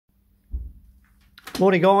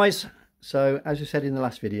Morning guys. So as I said in the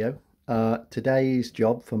last video, today's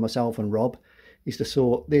job for myself and Rob is to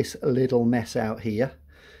sort this little mess out here.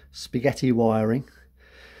 Spaghetti wiring.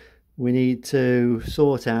 We need to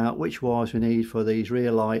sort out which wires we need for these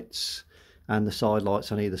rear lights and the side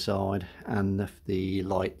lights on either side, and the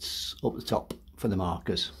lights up the top for the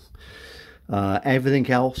markers. Everything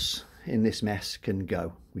else in this mess can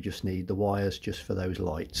go. We just need the wires just for those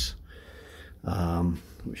lights,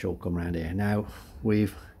 which all come around here. Now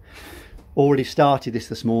we've already started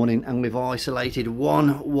this morning, and we've isolated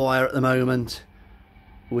one wire at the moment,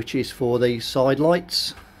 which is for the side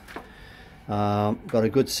lights. Got a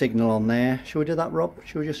good signal on there. Shall we do that, Rob?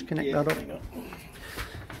 Shall we just connect that up?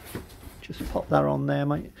 Just pop that on there,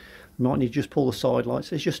 mate. We might need to just pull the side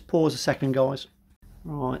lights. Let's just pause a second, guys.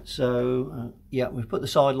 Right, so yeah, we've put the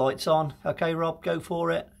side lights on. Okay, Rob, go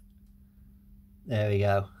for it. There we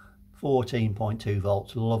go. 14.2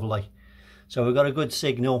 volts, lovely. So we've got a good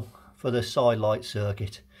signal for the side light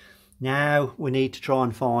circuit. Now we need to try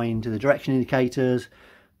and find the direction indicators,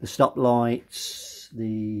 the stop lights,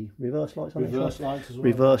 the reverse lights on reverse lights as well.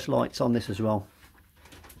 Reverse lights on this as well.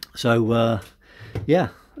 So yeah,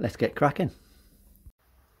 let's get cracking.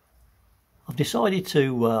 I've decided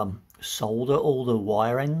to solder all the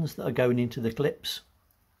wire ends that are going into the clips,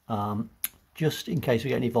 just in case we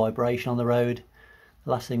get any vibration on the road.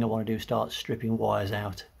 The last thing I want to do is start stripping wires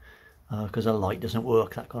out because a light doesn't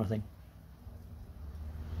work, that kind of thing.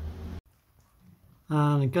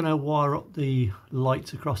 And I'm going to wire up the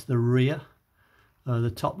lights across the rear,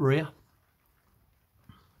 the top rear,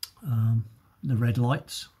 the red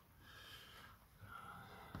lights.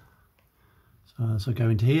 So go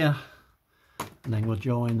into here, and then we'll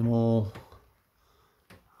join them all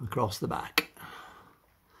across the back.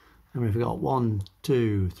 And we've got 1,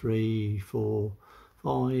 2, 3, 4,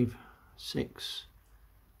 5, 6,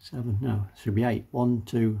 7. No, it should be 8. 1,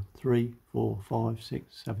 2, 3, 4, 5,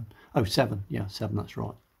 6, 7. Oh, 7. Yeah, 7. That's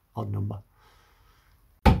right. Odd number.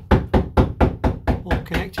 All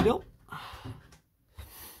connected up.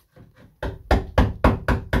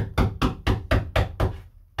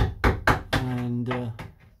 And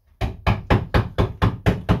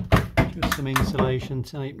just some insulation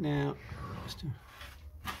tape now.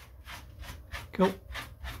 Cool.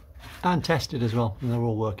 And tested as well, and they're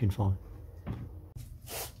all working fine.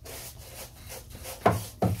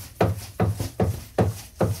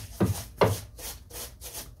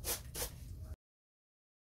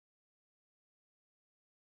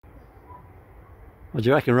 What do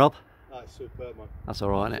you reckon, Rob? That's superb, man. That's all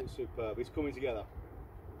right, isn't it? It's superb. It's coming together.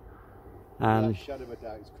 And without a shadow of a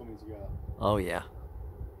doubt, it's coming together. oh yeah.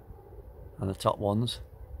 And the top ones.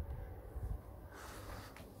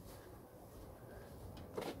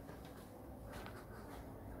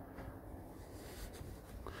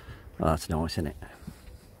 Oh, that's nice, isn't it?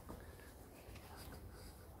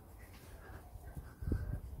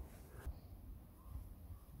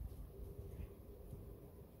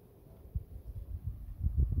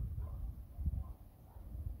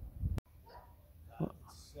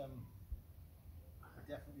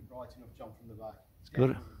 Definitely bright enough, John, from the back. It's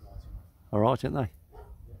good. All right, aren't they?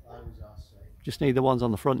 Just need the ones on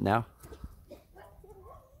the front now.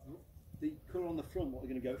 The colour on the front, what are we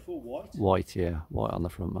going to go for? White? White, yeah. White on the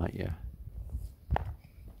front, mate, yeah.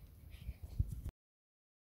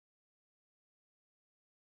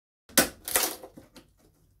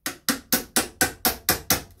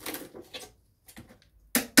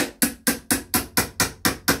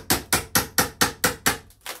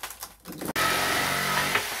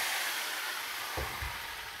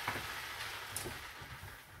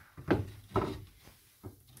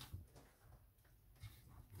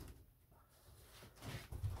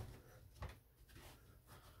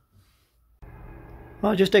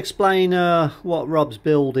 I'll just explain what Rob's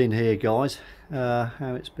building here, guys,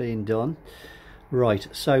 how it's been done. Right,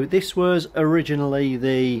 so this was originally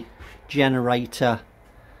the generator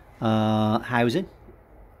housing,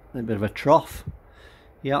 a bit of a trough.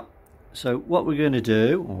 Yep. So what we're going to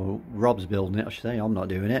do, or Rob's building it, I should say, I'm not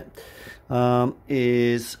doing it,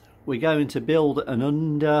 is we're going to build an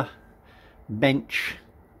under bench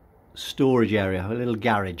storage area, a little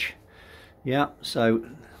garage. Yeah, so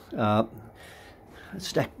let's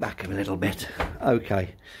step back a little bit.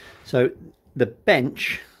 Okay, so the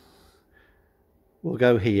bench will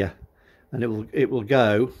go here, and it will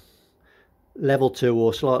go level 2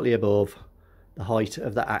 or slightly above the height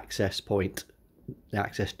of the access point, the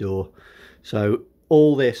access door. So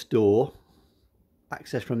all this door,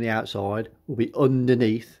 access from the outside, will be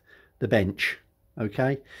underneath the bench.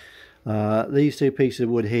 Okay, these two pieces of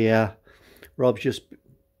wood here, Rob's just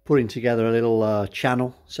putting together a little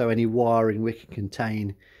channel, so any wiring we can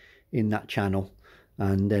contain in that channel,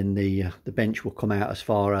 and then the bench will come out as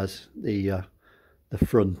far as the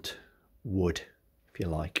front wood, if you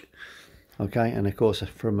like. Okay, and of course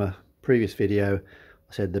from a previous video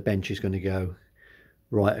I said the bench is going to go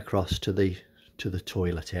right across to the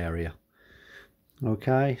toilet area.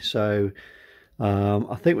 Okay, so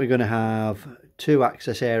I think we're going to have 2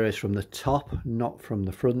 access areas from the top, not from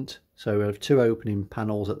the front. So we have 2 opening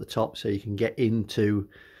panels at the top, so you can get into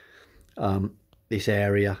this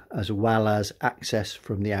area, as well as access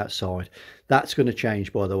from the outside. That's going to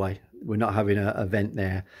change, by the way. We're not having a vent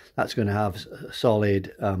there. That's going to have a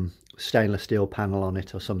solid stainless steel panel on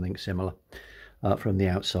it or something similar from the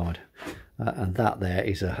outside. And that there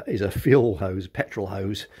is a fuel hose, petrol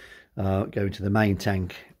hose, going to the main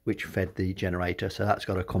tank, which fed the generator. So that's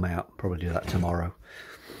got to come out. Probably do that tomorrow.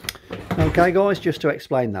 Okay guys, just to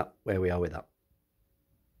explain that, where we are with that.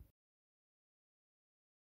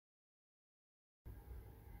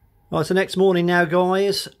 Right, so next morning now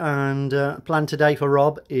guys, and plan today for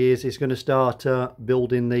Rob is he's going to start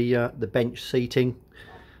building the bench seating,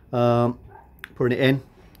 putting it in.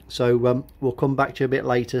 So we'll come back to you a bit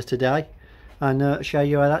later today and show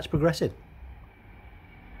you how that's progressing.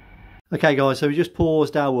 Okay guys, so we just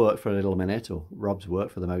paused our work for a little minute, or Rob's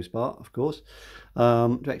work for the most part, of course,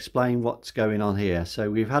 to explain what's going on here.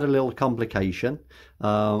 So we've had a little complication.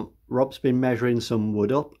 Rob's been measuring some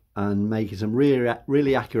wood up and making some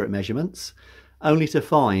really accurate measurements, only to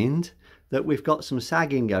find that we've got some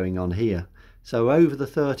sagging going on here. So over the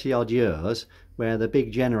 30 odd years where the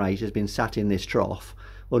big generator's been sat in this trough,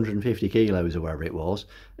 150 kilos or wherever it was,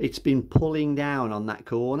 it's been pulling down on that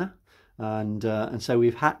corner. And so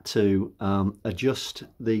we've had to adjust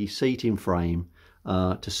the seating frame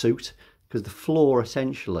to suit, because the floor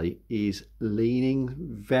essentially is leaning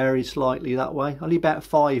very slightly that way, only about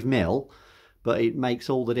 5 mil, but it makes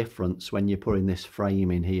all the difference when you're putting this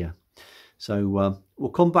frame in here. So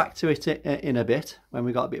we'll come back to it in a bit when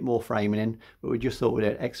we've got a bit more framing in, but we just thought we'd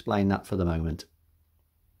explain that for the moment.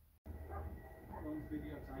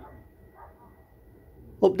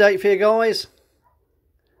 Update for you guys.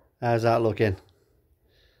 How's that looking?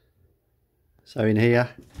 So in here,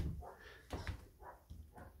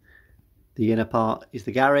 the inner part is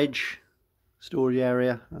the garage, storage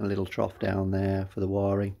area, and a little trough down there for the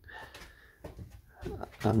wiring.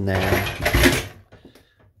 And then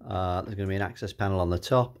there's going to be an access panel on the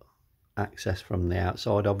top, access from the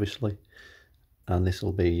outside obviously, and this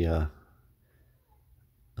will be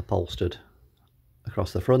upholstered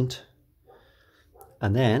across the front.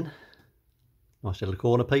 And then nice little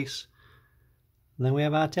corner piece, and then we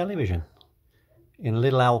have our television in a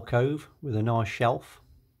little alcove with a nice shelf.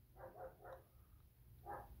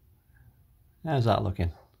 How's that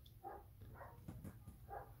looking?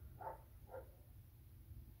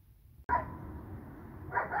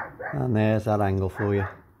 And there's that angle for you.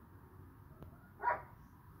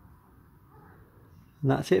 And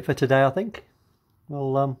that's it for today, I think.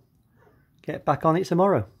 We'll get back on it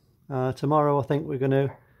tomorrow. Tomorrow I think we're going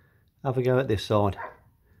to have a go at this side.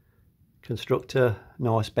 Construct a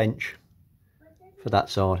nice bench for that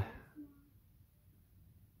side.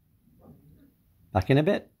 Back in a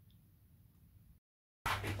bit.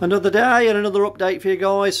 Another day and another update for you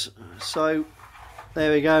guys. So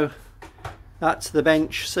there we go. That's the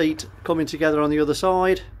bench seat coming together on the other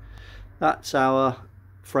side. That's our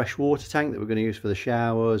fresh water tank that we're going to use for the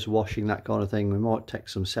showers, washing, that kind of thing. We might take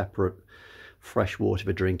some separate fresh water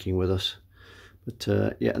for drinking with us.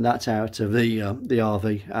 But yeah, and that's out of the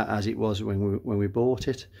RV as it was when we bought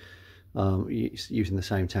it. It's using the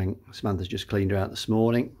same tank. Samantha's just cleaned her out this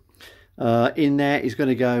morning. In there is going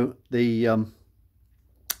to go the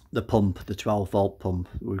pump, the 12-volt pump.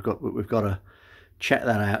 We've got to check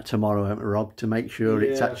that out tomorrow, haven't we, Rob, to make sure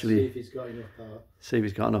it's actually, see if it's got enough power. See if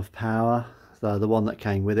it's got enough power. The one that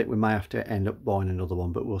came with it, we may have to end up buying another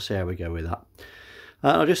one, but we'll see how we go with that.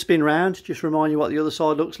 I'll just spin round, just remind you what the other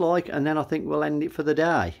side looks like, and then I think we'll end it for the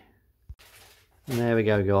day. And there we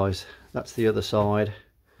go, guys. That's the other side.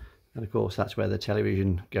 And of course, that's where the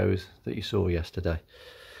television goes that you saw yesterday.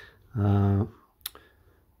 Right.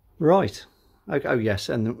 Okay, oh yes,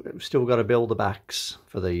 and we've still got to build the backs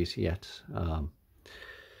for these yet.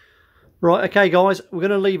 Right, okay, guys, we're going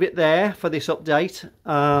to leave it there for this update.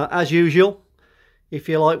 As usual, if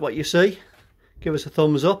you like what you see, give us a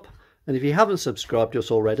thumbs up. And if you haven't subscribed to us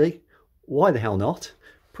already, why the hell not?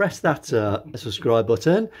 Press that subscribe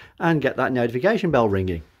button and get that notification bell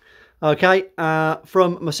ringing. Okay,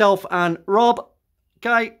 from myself and Rob,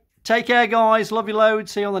 okay, take care guys, love you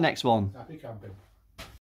loads, see you on the next one. Happy camping.